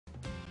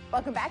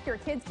Welcome back. Your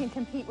kids can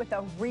compete with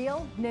a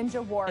real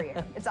ninja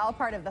warrior. It's all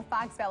part of the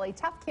Fox Valley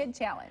Tough Kid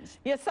Challenge.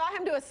 You saw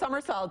him do a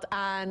somersault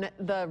on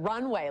the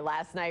runway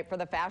last night for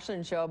the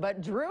fashion show,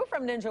 but Drew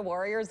from Ninja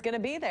Warrior is going to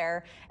be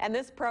there. And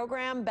this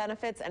program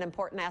benefits an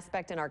important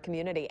aspect in our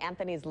community.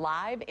 Anthony's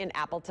live in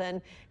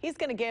Appleton. He's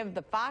going to give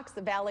the Fox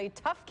Valley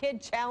Tough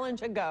Kid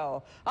Challenge a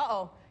go.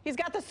 Uh-oh, he's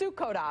got the suit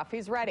coat off.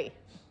 He's ready.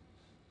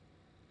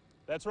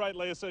 That's right,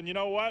 Lisa. And you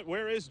know what?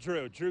 Where is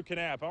Drew? Drew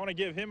Knapp. I want to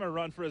give him a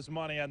run for his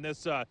money on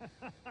this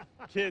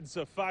kids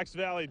Fox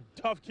Valley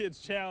Tough Kids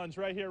Challenge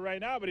right here,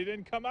 right now. But he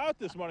didn't come out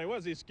this morning.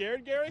 Was he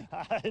scared, Gary?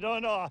 I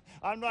don't know.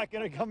 I'm not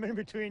going to come in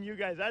between you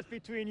guys. That's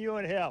between you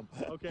and him.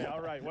 Okay, all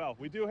right. Well,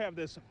 we do have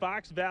this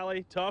Fox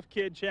Valley Tough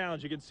Kid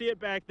Challenge. You can see it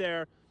back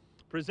there,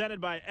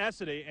 presented by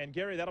Essity. And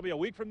Gary, that'll be a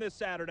week from this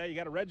Saturday. You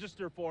got to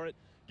register for it.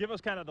 Give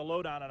us kind of the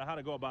lowdown on how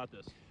to go about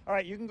this. All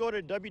right, you can go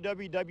to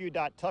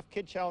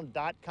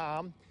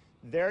www.toughkidchallenge.com.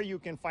 There you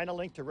can find a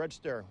link to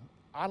register.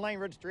 Online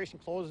registration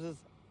closes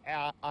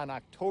on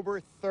October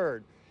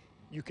 3rd.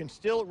 You can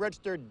still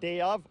register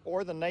day of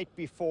or the night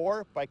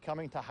before by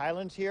coming to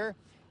Highlands here.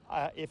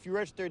 If you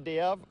register day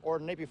of or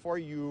the night before,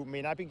 you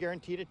may not be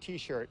guaranteed a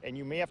t-shirt, and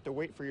you may have to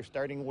wait for your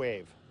starting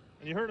wave.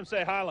 And you heard him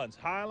say Highlands.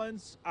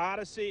 Highlands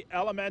Odyssey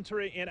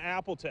Elementary in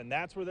Appleton.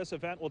 That's where this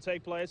event will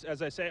take place,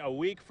 as I say, a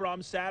week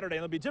from Saturday.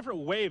 And there'll be different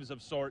waves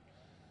of sorts.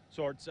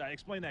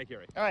 Explain that,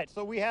 Gary. All right,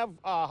 so we have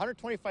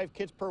 125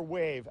 kids per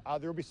wave.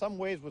 There will be some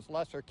waves with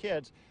lesser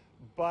kids,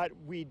 but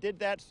we did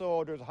that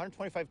so there's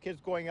 125 kids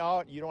going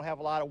out. You don't have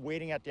a lot of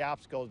waiting at the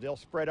obstacles. They'll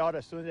spread out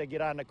as soon as they get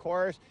on the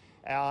course.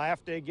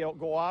 After they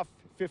go off,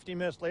 15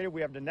 minutes later,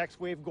 we have the next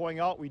wave going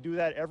out. We do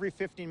that every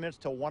 15 minutes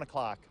till 1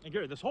 o'clock. And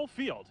Gary, this whole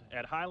field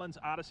at Highlands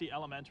Odyssey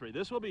Elementary,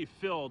 this will be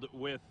filled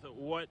with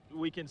what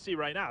we can see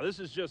right now. This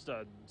is just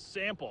a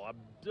sample,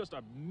 just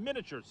a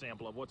miniature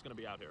sample of what's going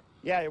to be out here.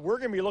 Yeah, we're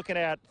going to be looking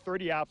at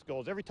 30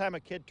 obstacles. Every time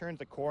a kid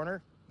turns a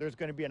corner, there's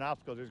going to be an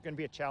obstacle. There's going to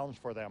be a challenge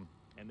for them.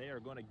 And they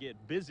are going to get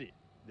busy.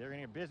 They're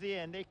going to get busy,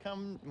 and they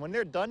come, when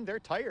they're done, they're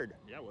tired.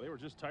 Yeah, well, they were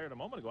just tired a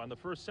moment ago on the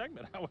first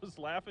segment. I was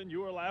laughing,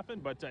 you were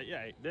laughing, but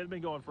yeah, they've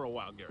been going for a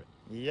while, Gary.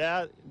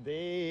 Yeah,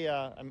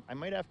 I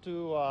might have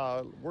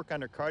to work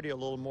on their cardio a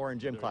little more in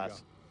gym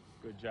class.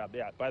 Good job.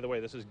 Yeah, by the way,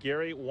 this is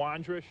Gary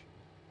Wandrish.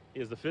 He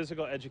is the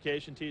physical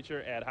education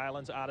teacher at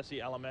Highlands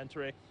Odyssey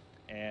Elementary,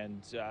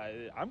 and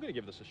I'm going to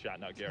give this a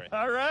shot now, Gary.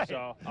 All right.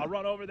 So I'll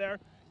run over there,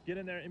 get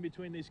in there in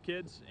between these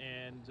kids,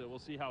 and we'll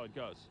see how it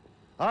goes.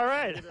 All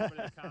right.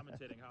 Everybody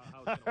commentating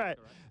how it's all right.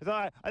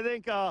 So I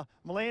think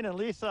Melaine and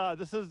Lisa,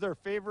 this is their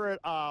favorite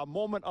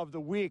moment of the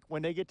week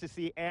when they get to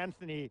see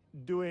Anthony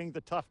doing the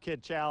Tough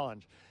Kid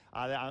Challenge.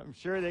 I'm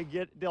sure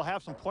they'll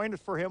have some pointers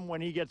for him when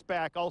he gets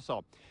back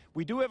also.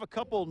 We do have a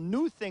couple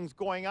new things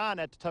going on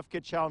at the Tough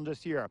Kid Challenge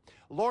this year.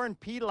 Lauren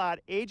Pelot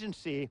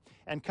Agency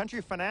and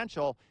Country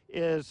Financial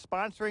is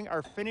sponsoring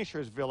our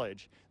Finishers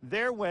Village.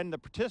 There, when the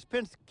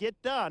participants get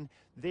done,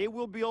 they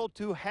will be able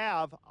to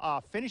have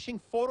a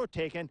finishing photo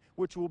taken,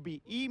 which will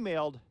be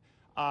emailed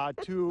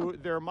to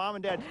their mom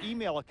and dad's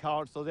email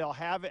account, so they'll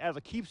have it as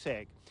a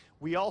keepsake.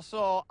 We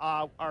also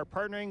are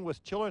partnering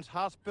with Children's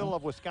Hospital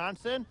of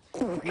Wisconsin.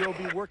 We'll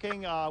be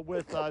working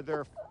with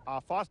their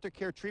foster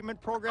care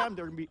treatment program.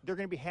 They're going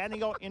to be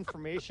handing out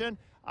information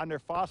on their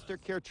foster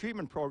care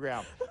treatment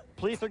program.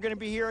 Police are going to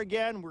be here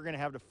again. We're going to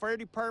have the fire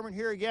department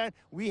here again.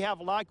 We have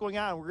a lot going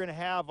on. We're going to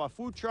have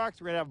food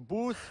trucks. We're going to have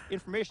booths,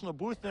 informational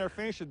booths in our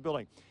Finishers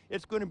building.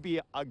 It's going to be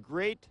a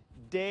great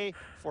day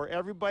for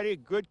everybody, a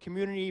good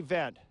community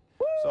event.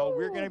 So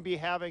we're going to be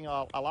having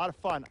a lot of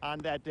fun on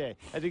that day.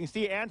 As you can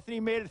see, Anthony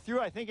made it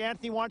through. I think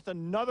Anthony wants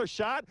another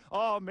shot.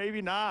 Oh,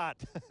 maybe not.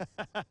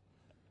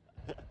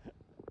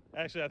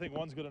 Actually, I think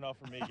one's good enough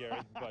for me, Gary.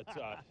 But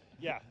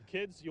yeah,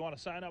 kids, you want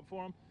to sign up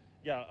for them?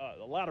 Yeah,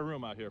 a lot of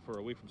room out here for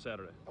a week from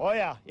Saturday. Oh,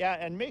 yeah. Yeah,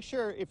 and make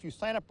sure if you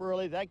sign up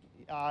early, that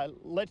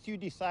lets you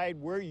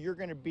decide where you're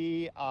going to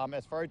be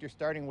as far as your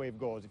starting wave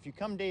goes. If you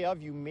come day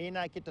of, you may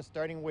not get the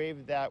starting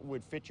wave that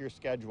would fit your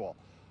schedule.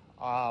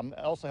 It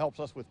also helps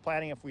us with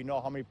planning if we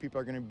know how many people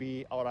are going to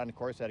be out on the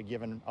course at a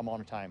given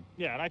amount of time.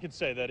 Yeah, and I can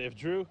say that if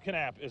Drew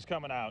Knapp is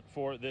coming out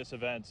for this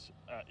event,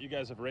 you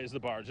guys have raised the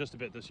bar just a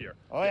bit this year.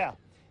 Oh, yeah.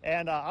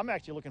 And I'm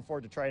actually looking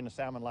forward to trying the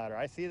salmon ladder.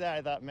 I see that,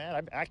 I thought, man,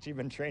 I've actually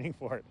been training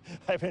for it.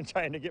 I've been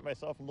trying to get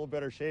myself in a little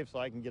better shape so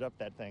I can get up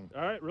that thing.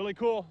 All right, really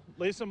cool.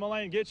 Lisa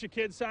Mullane, get your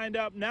kids signed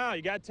up now.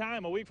 You got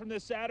time, a week from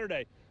this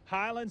Saturday.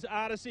 Highlands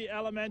Odyssey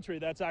Elementary,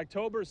 that's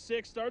October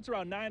 6th, starts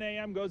around 9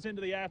 a.m., goes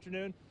into the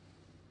afternoon.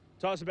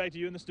 Toss it back to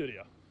you in the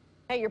studio.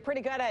 Hey, you're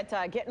pretty good at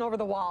getting over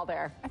the wall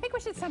there. I think we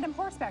should send him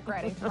horseback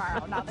riding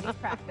tomorrow now that he's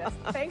practiced.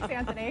 Thanks,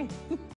 Anthony.